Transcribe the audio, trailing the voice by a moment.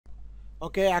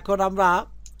ওকে, এখন আমরা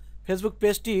ফেসবুক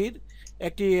পেজটির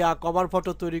একটি কভার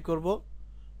ফটো তৈরি করব।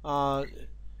 আহ,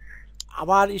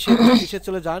 আবার ইসে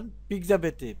চলে যান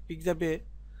পিকজাবেতে। পিকজাবে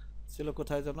ছিল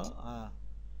কোথায় যেন,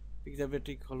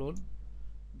 পিকজাবেটি খুলুন।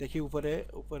 দেখি উপরে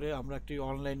উপরে আমরা একটি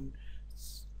অনলাইন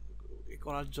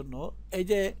করার জন্য এই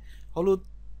যে হলুদ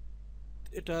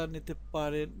এটা নিতে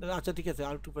পারেন। আচ্ছা ঠিক আছে,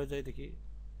 আর একটু উপরে যাই দেখি,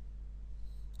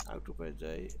 আর একটু উপরে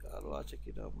যাই, আরও আছে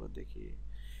কিনা আমরা দেখি।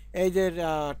 এই যে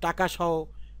টাকা সহ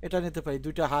এটা নিতে পারি,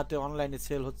 দুইটা হাতে অনলাইনে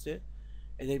সেল হচ্ছে।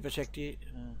 এই যে এই পাশে একটি,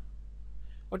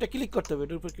 ওটা ক্লিক করতে হবে,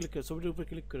 এটার উপর ক্লিক করে ছবিটার উপর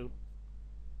ক্লিক করুন।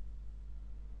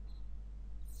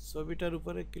 ছবিটার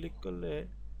উপরে ক্লিক করলে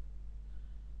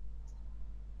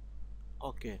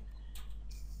ওকে,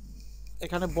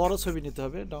 এখানে বড় ছবি নিতে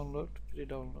হবে, download, free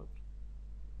download.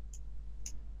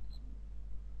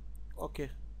 Okay,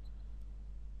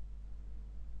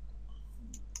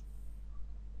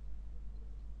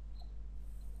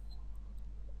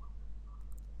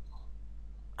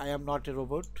 I am not a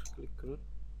robot, click করুন।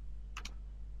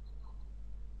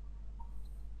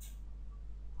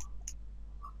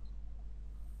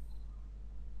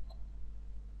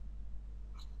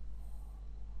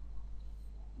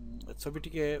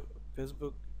 ছবিটিকে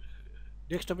ফেসবুক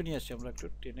ডেস্কটপে নিয়ে আসছি আমরা একটু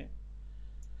টেনে।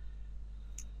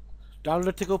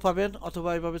 ডাউনলোড থেকেও পাবেন, অথবা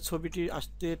এইভাবে ছবিটি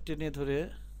আসতে টেনে ধরে।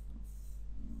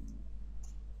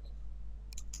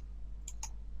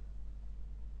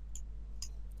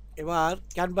 এবার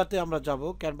ক্যানভাতে আমরা যাব।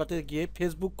 ক্যানভাতে গিয়ে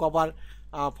ফেসবুক কভার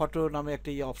ফটো নামে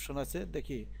একটা অপশন আছে,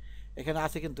 দেখি এখানে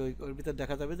আছে কিন্তু ওর ভিতরে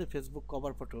দেখা যাবে যে ফেসবুক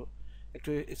কভার ফটো। একটু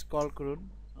স্ক্রল করুন।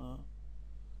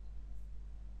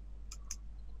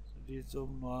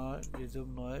 রিজুম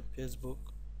নয়, Facebook,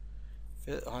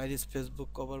 higher is Facebook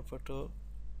cover photo.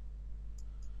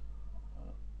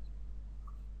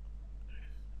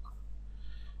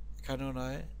 এখানেও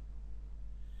নয়,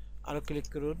 আরও ক্লিক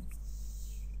করুন।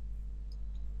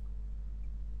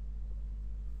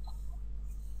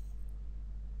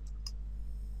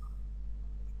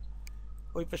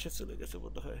 ওই পাশে চলে গেছে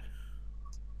বোধ হয়।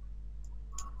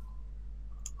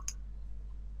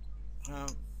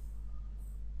 হ্যাঁ,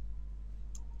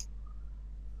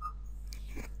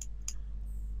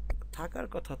 থাকার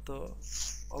কথা তো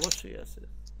অবশ্যই আছে।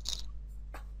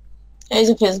 এই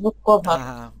যে ফেসবুক কভার।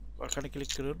 হ্যাঁ হ্যাঁ, ওখানে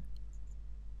ক্লিক করুন।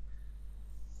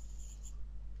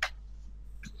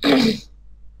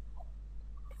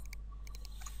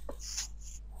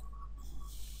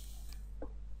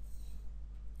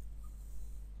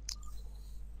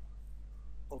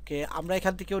 ওকে, আমরা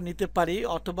এখান থেকেও নিতে পারি,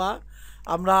 অথবা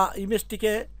আমরা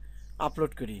ইমেজটিকে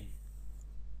আপলোড করি।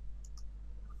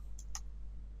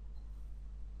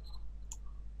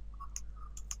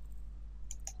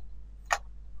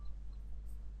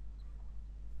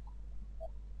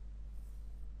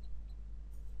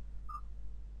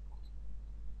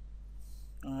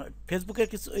 ফেসবুকের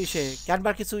কিছু ইসে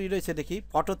ক্যানভার কিছু রয়েছে, দেখি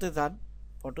ফটোতে যান,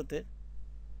 ফটোতে।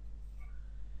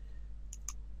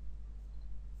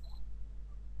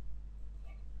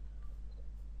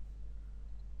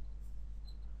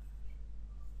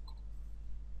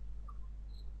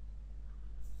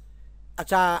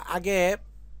 আচ্ছা, আগে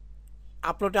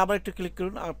আপলোডে আবার একটু ক্লিক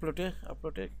করুন। আপলোডে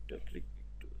একটু ক্লিক,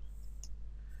 একটু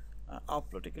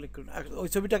আপলোডে ক্লিক করুন। ওই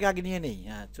ছবিটাকে আগে নিয়ে নেই।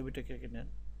 হ্যাঁ, ছবিটাকে আগে নেন,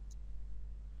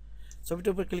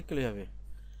 ছবিটার উপর ক্লিক করলে হবে।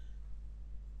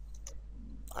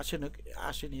 আসেন,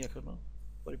 আসেনি এখনো,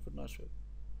 পরিপূর্ণ আসবে।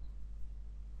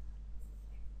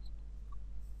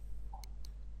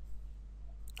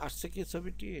 আসছে কি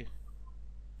ছবিটি?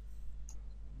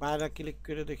 বাইরে ক্লিক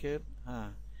করে দেখেন। হ্যাঁ,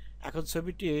 এখন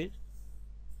ছবিটি,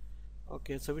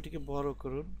 ওকে, ছবিটিকে বড়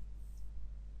করুন,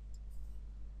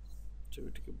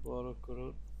 ছবিটিকে বড়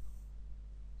করুন।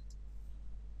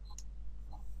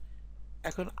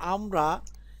 এখন আমরা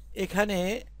এখানে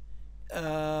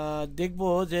দেখব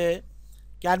যে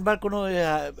ক্যানভার কোনো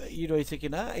রয়েছে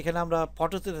কিনা। এখানে আমরা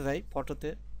ফটোতে যাই, ফটোতে,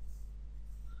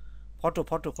 ফটো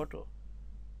ফটো ফটো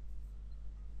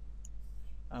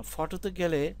ফটোতে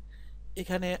গেলে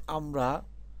এখানে আমরা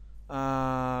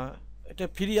এটা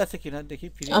ফ্রি আছে কিনা দেখি।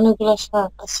 ফ্রি, অনেকগুলো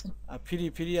শার্ট আছে।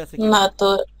 ফ্রি আছে না কিনা। তো,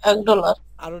 $1।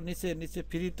 আরো নিচে নিচে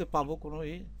ফ্রি তো পাবো কোনো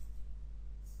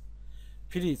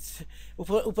ফ্রি।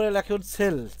 উপরে লেখুন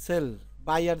sell, sell,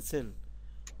 by and sell,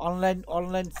 online,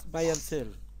 online by and sell.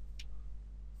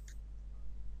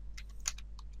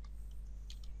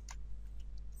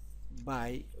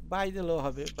 By, by দিলেও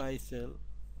হবে, buy sell,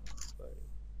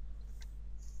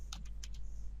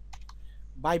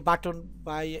 by button,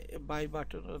 by, by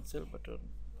button, sell button.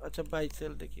 আচ্ছা, বাই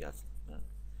সেল দেখি আছে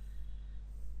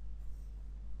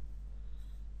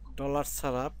ডলার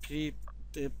ছাড়া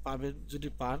ফ্রিতে পাবেন, যদি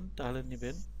পান তাহলে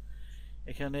নেবেন।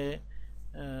 এখানে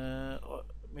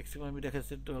ম্যাক্সিমাম আমি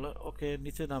দেখাচ্ছি ডলার। ওকে,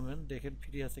 নিচে নামেন, দেখেন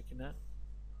ফ্রি আছে কিনা।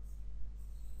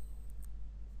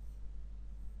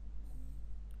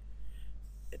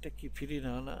 এটা কি ফ্রি?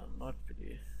 না না, নট ফ্রি।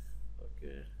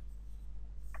 ওকে,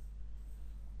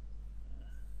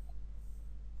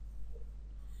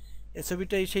 এই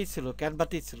ছবিটা সেই ছিল,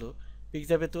 ক্যানভাতেই ছিল।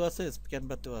 পিকজাবেতেও আছে,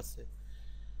 ক্যানভাতেও আছে,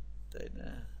 তাই না?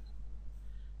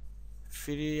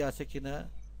 ফ্রি আছে কিনা,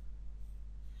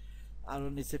 আরো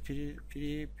নিচে ফ্রি। ফ্রি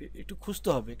একটু খুঁজতে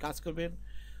হবে, কাজ করবেন,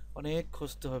 অনেক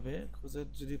খুঁজতে হবে। খুঁজে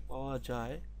যদি পাওয়া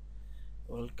যায়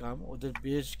ওয়েলকাম। ওদের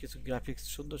বেশ কিছু গ্রাফিক্স,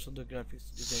 সুন্দর সুন্দর গ্রাফিক্স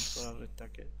ডিজাইন করা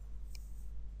থাকে।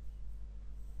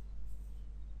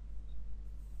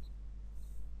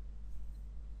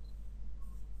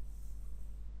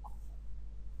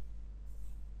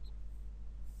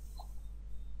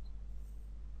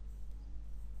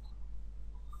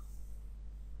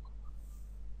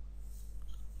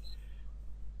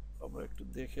 আমরা একটু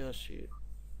দেখে আসি।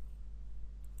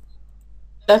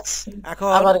 দেখছি, এখন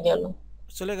আবার গেল।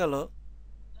 চলে গেল।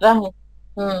 রাহে।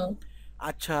 হুম।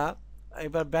 আচ্ছা,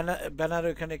 এবার ব্যানার, ব্যানার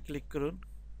এখানে ক্লিক করুন।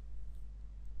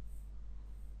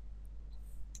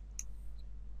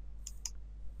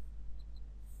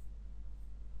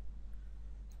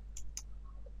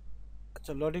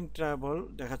 আচ্ছা, লোডিং ট্রাভেল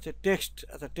দেখাচ্ছে। টেক্সট,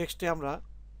 আচ্ছা টেক্সটে আমরা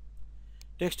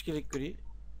টেক্সট ক্লিক করি।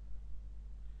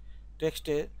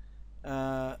 টেক্সটে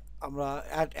আমরা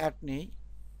অ্যাড অ্যাড নেই।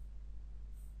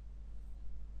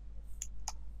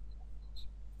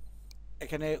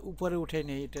 এখানে উপরে উঠে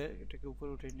নেই, এটাকে উপরে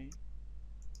উঠে নেই।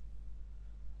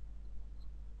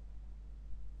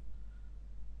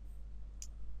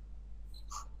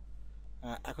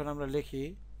 এখন আমরা লিখি,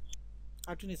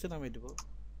 একটু নিচে নামিয়ে দেবো।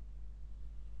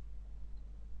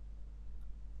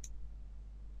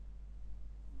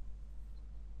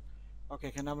 ওকে,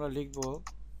 এখানে আমরা লিখব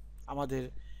আমাদের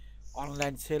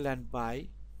online sale and by,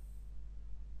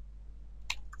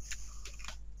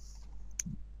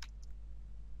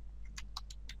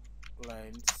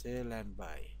 online sale and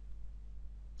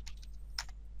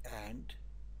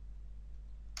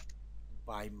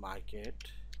by market,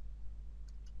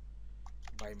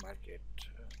 by market.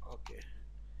 ওকে,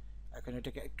 এখন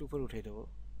এটাকে একটু উপরে উঠিয়ে দেবো,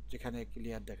 যেখানে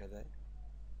ক্লিয়ার দেখা যায়।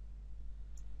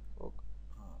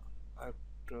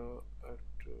 একটু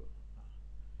একটু।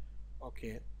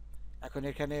 ওকে, এখন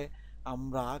এখানে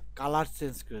আমরা কালার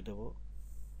চেঞ্জ করে দেব।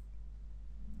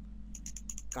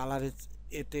 কালার,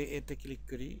 এতে এতে ক্লিক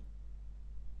করি,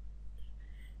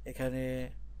 এখানে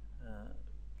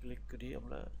ক্লিক করি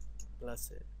আমরা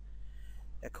প্লাসে।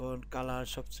 এখন কালার,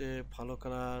 সবচেয়ে ভালো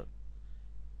কালার,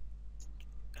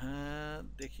 হ্যাঁ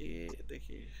দেখি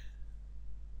দেখি,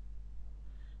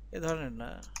 এ ধরনের না,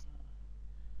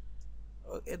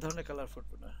 এ ধরনের কালার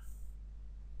ফুটবে না।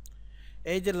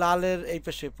 এই যে লালের এই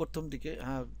পাশে প্রথম দিকে,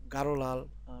 হ্যাঁ গাঢ় লাল,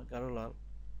 হ্যাঁ গাঢ় লাল,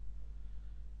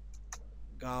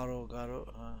 গাঢ় গাঢ়,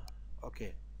 হ্যাঁ। ওকে,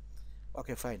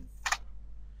 ওকে ফাইন।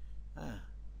 হ্যাঁ,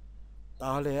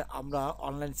 তাহলে আমরা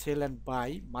online sale and by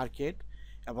market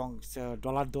এবং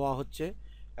ডলার দেওয়া হচ্ছে,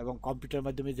 এবং কম্পিউটার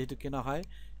মাধ্যমে যেহেতু কেনা হয়,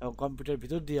 এবং কম্পিউটার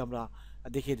ভিতর দিয়ে আমরা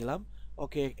দেখিয়ে দিলাম।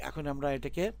 ওকে, এখন আমরা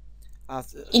এটাকে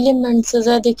এলিমেন্টসে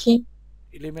যা দেখি।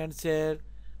 এলিমেন্টসের,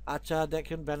 আচ্ছা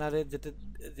দেখেন ব্যানারে যেতে,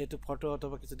 যেহেতু ফটো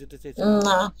অথবা কিছু দিতে চাইছেন।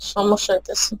 না, সমস্যা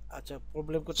হইতেছে। আচ্ছা,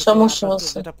 প্রবলেম করতেছে। সমস্যা আপনার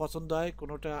হচ্ছে। যেটা পছন্দ হয়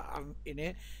কোনোটা এনে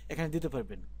এখানে দিতে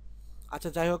পারবেন। আচ্ছা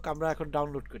যাই হোক, আমরা এখন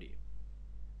ডাউনলোড করি,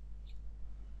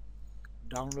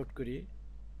 ডাউনলোড করি।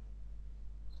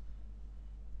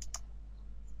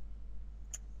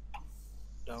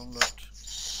 ডাউনলোড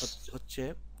হচ্ছে।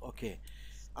 ওকে,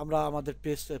 আমরা আমাদের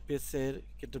পেজের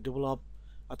কিন্তু ডেভেলপ,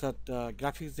 অর্থাৎ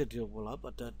গ্রাফিক্স যে ডেভেলপ,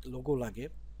 অর্থাৎ লোগো লাগে,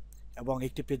 এবং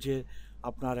একটি পেজে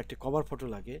আপনার একটি কভার ফটো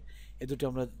লাগে, এই দুটো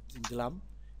আমরা দিলাম।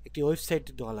 একটি ওয়েবসাইট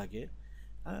দেওয়া লাগে,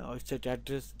 হ্যাঁ ওয়েবসাইট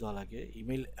অ্যাড্রেস দেওয়া লাগে,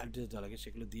 ইমেল অ্যাড্রেস দেওয়া লাগে,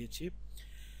 সেগুলো দিয়েছি।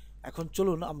 এখন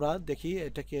চলুন আমরা দেখি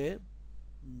এটাকে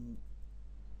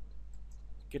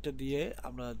কেটে দিয়ে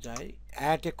আমরা যাই।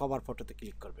 অ্যাড এ কভার ফটোতে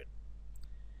ক্লিক করবেন।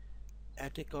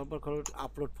 Add a cover photo,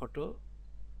 upload photo.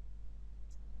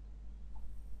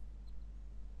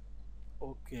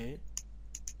 ওকে,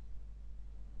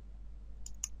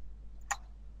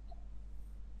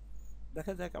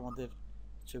 দেখা যাক আমাদের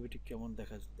ছবিটি কেমন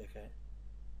দেখায়।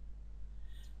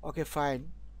 Okay fine,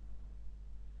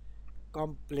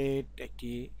 complete.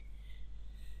 একটি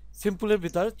সিম্পলের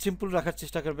ভিতর সিম্পল রাখার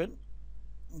চেষ্টা করবেন,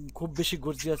 খুব বেশি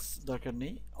গর্জিয়াস দরকার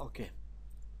নেই। ওকে,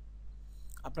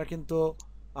 আপনার কিন্তু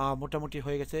মোটামুটি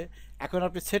হয়ে গেছে। এখন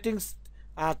আপনি সেটিংস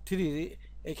থ্রি,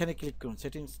 এখানে ক্লিক করুন।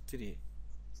 সেটিংস থ্রি,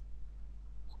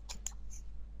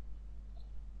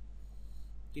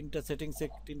 তিনটা সেটিংসে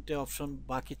তিনটে অপশন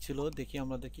বাকি ছিল, দেখি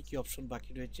আমাদের কি কি অপশন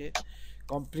বাকি রয়েছে।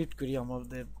 কমপ্লিট করি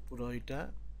আমাদের পুরো এটা।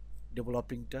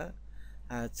 ডেভেলপিংটা।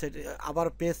 আবার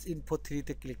পেজ ইনফো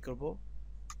 3-তে ক্লিক করব।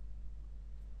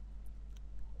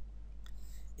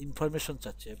 ইনফরমেশন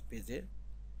চাচ্ছে পেজে,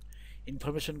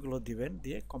 ইনফরমেশনগুলো দিবেন,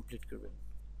 দিয়ে কমপ্লিট করবেন।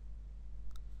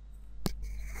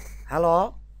 হ্যালো।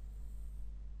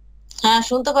 হ্যাঁ,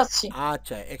 শুনতে পাচ্ছি।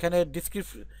 আচ্ছা, এখানে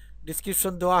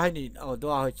ডিসক্রিপশন দেওয়া হয়নি? ও,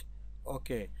 দেওয়া হয়েছে।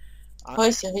 ওকে।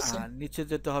 হয়েছে হয়েছে। নিচে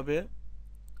যেতে হবে।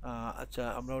 আচ্ছা,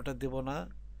 আমরা ওটা দেব না,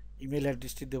 ইমেল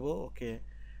অ্যাড্রেসটি দেব। ওকে,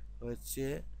 হচ্ছে।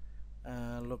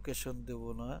 লোকেশন দেব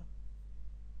না।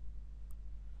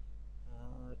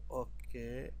 ওকে,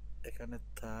 এখানে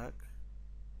থাক।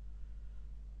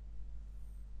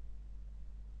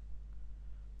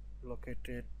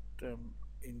 Located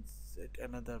inside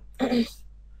another page.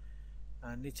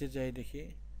 নিচে যাই দেখি,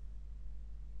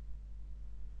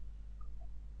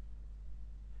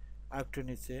 আরেকটু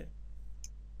নিচে।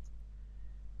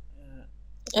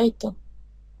 এই তো।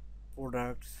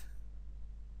 প্রোডাক্টস,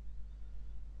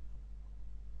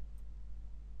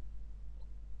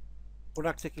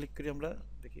 প্রোডাক্টসে ক্লিক করি আমরা,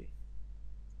 দেখি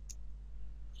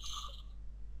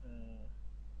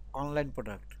online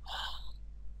product.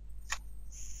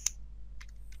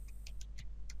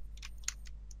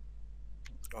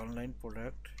 Online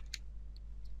product.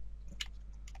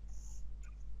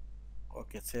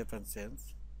 Okay, save and sense.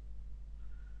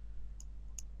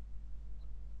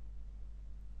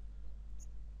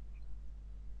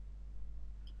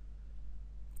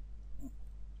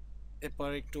 এরপর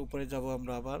একটু উপরে যাব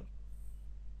আমরা আবার।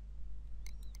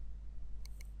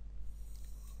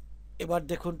 এবার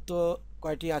দেখুন তো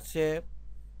কয়টি আছে।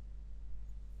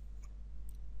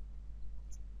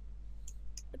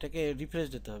 এটাকে রিফ্রেশ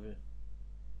দিতে হবে।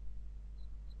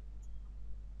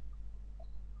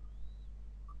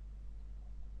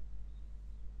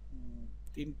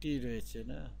 তিনটি রয়েছে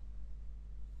না?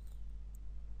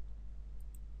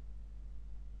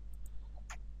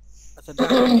 আচ্ছা,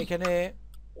 দেখো এখানে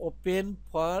ওপেন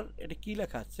ফর, এটা কি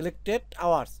লেখা, সিলেক্টেড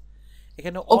আওয়ার্স।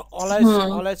 এখানে অলওয়েজ, হুম।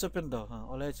 অলওয়েজ ওপেন দাও। হ্যাঁ,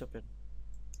 অলওয়েজ ওপেন,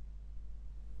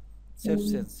 সেভ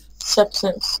সেন্স।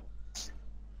 সাবসেন্স।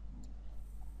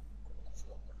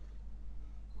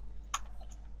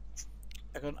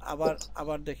 এখন আবার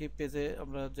আবার দেখি পেজে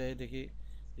আমরা যাই, দেখি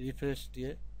রিফ্রেশ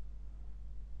দিয়ে।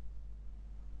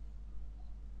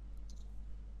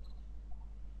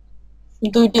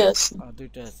 দুইটা আছে।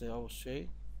 দুইটা আছে অবশ্যই।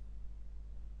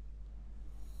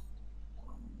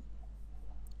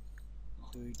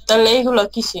 দুইটা। তাহলে এইগুলা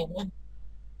কিসে না?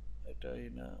 এটাই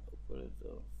না, উপরে তো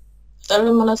তাহলে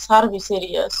মনে হয় সার্ভিস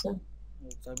এরিয়া আছে।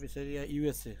 Service area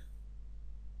USA.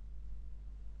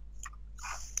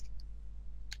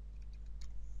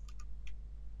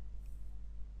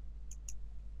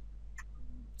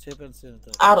 Save and sense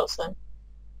দাও। আরো স্যার,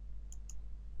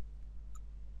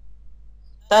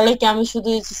 তাহলে কি আমি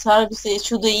শুধু সার্ভিসে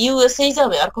শুধু ইউএসএ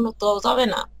যাবে, আর কোনো তো যাবে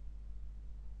না?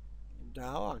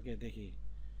 দাও আগে দেখি,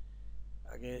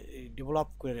 আগে ডেভেলপ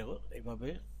করে নেব, এইভাবে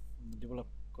ডেভেলপ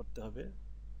করতে হবে।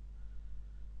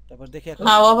 তারপর দেখি এখন।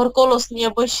 না, ও আবার কলস নিয়ে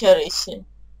বসে রয়েছে।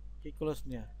 কি ক্লোজ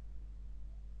নিয়ে?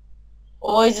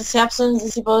 ওই যে স্যাপসন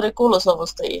দিছি পরে কলস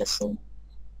অবস্থায় আছে,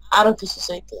 আরো কিছু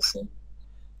চাইতেছে।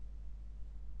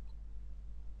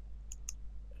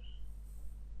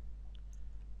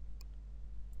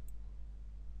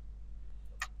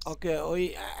 ওকে, ওই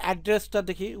অ্যাড্রেসটা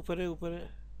দেখি উপরে উপরে।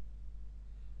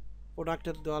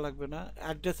 প্রোডাক্টের দেওয়া লাগবে না,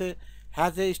 অ্যাড্রেসে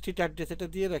হ্যাজ এ স্ট্রিট অ্যাড্রেস এটা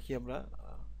দিয়ে রাখি আমরা।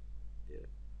 দিয়ে-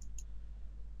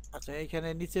 আচ্ছা, এখানে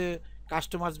নিচে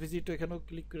কাস্টমার্স ভিজিট, এখানেও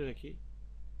ক্লিক করে রাখি।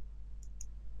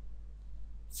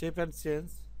 Save and change.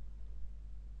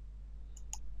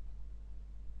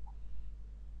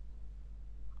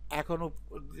 এখনও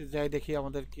যাই দেখি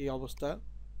আমাদের কি অবস্থা।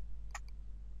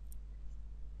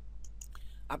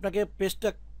 আপনাকে পেজটা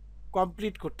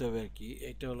কমপ্লিট করতে হবে আর কি,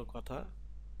 এইটা হলো কথা।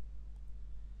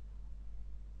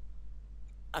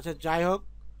 আচ্ছা, যাই হোক,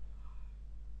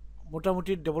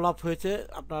 মোটামুটি ডেভেলপ হয়েছে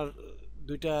আপনার।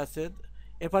 দুইটা আছে।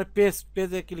 এরপর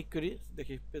পেজে ক্লিক করি,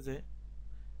 দেখি পেজে।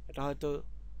 এটা হয়তো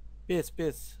পেজ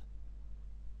পেজ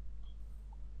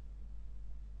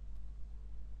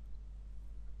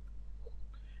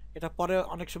এটা পরে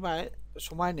অনেক সময়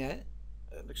সময় নেয়,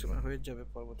 অনেক সময় হয়ে যাবে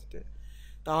পরবর্তীতে।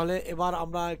 তাহলে এবার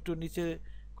আমরা একটু নিচে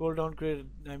স্ক্রল ডাউন করে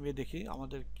নামিয়ে দেখি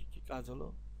আমাদের কি কি কাজ হলো।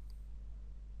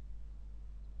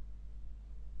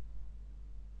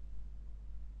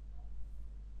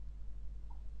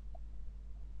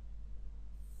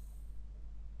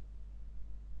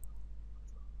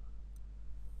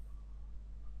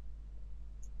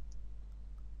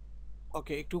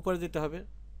 ওকে, একটু উপরে যেতে হবে।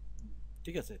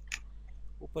 ঠিক আছে,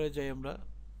 উপরে যাই আমরা।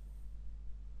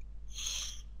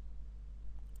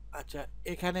 আচ্ছা,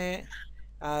 এখানে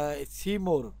সি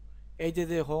মোর, এই যে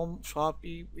হোম সব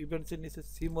ইভেন্টসের নিচে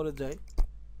সি মোড়ে যায়,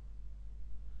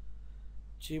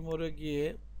 সি মোড়ে গিয়ে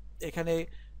এখানে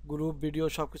গ্রুপ ভিডিও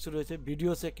সব কিছু রয়েছে,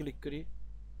 ভিডিওসে ক্লিক করি।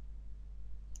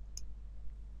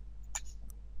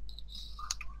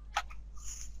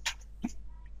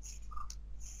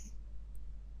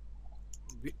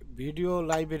 ভিডিও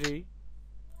লাইব্রেরি,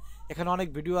 এখানে অনেক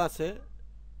ভিডিও আছে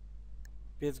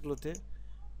পেজগুলোতে,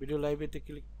 ভিডিও লাইব্রেরিতে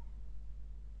ক্লিক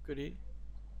করি।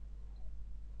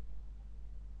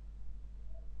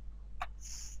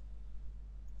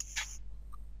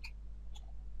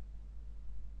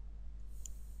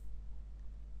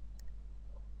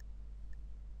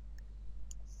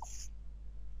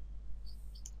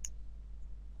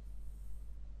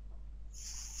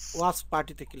 ওয়াচ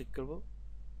পার্টিতে ক্লিক করব,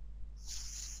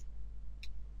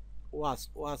 watch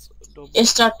watch,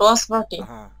 start watch party.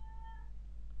 হ্যাঁ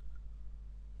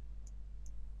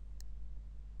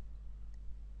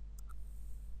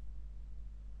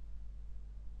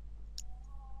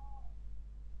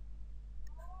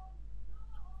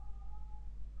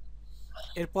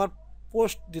এরপর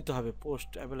পোস্ট দিতে হবে,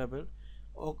 পোস্ট অ্যাভেলেবেল,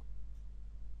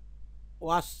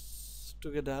 ওয়াচ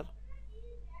টুগেদার,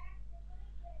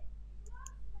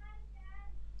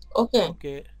 ওকে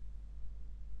ওকে।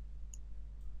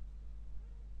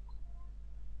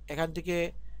 এখান থেকে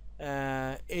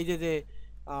এই যে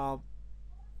আহ,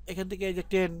 এখান থেকে এই যে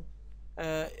 10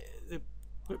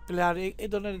 প্লেয়ার, এই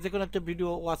ধরনের যে কোনো একটা ভিডিও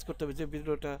ওয়াচ করতে হবে, যে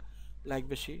ভিডিওটা লাইক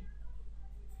বেশি।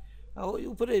 ওই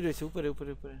উপরেই রয়েছে, উপরে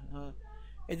উপরে উপরে, হ্যাঁ।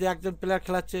 এই যে একজন প্লেয়ার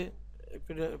খেলাচ্ছে,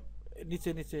 নিচে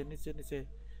নিচে নিচে নিচে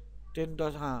 10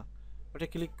 10, হ্যাঁ ওটা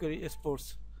ক্লিক করি, স্পোর্টস,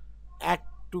 অ্যাড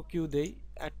টু কিউ দেই,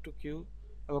 অ্যাড টু কিউ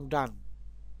এবং ডান,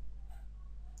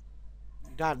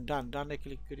 ডান ডান ডানে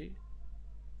ক্লিক করি।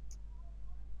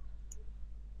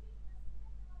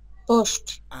 পোস্ট।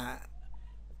 হ্যাঁ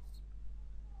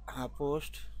হ্যাঁ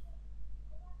পোস্ট।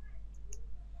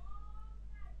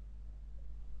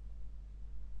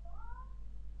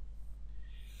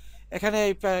 এখানে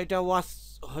এটা ওয়াচ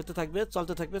হতে থাকবে,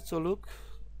 চলতে থাকবে, চলুক,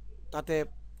 তাতে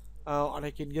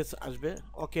অনেক ইনগেজ আসবে।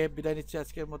 ওকে, বিদায় নিচ্ছি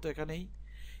আজকের মতো এখানেই।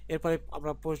 এরপরে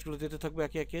আমরা পোস্টগুলো দিতে থাকবো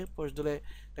একে একে, পোস্ট দিলে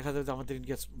দেখা যাবে যে আমাদের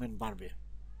এনগেজমেন্ট বাড়বে।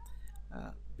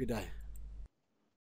 বিদায়।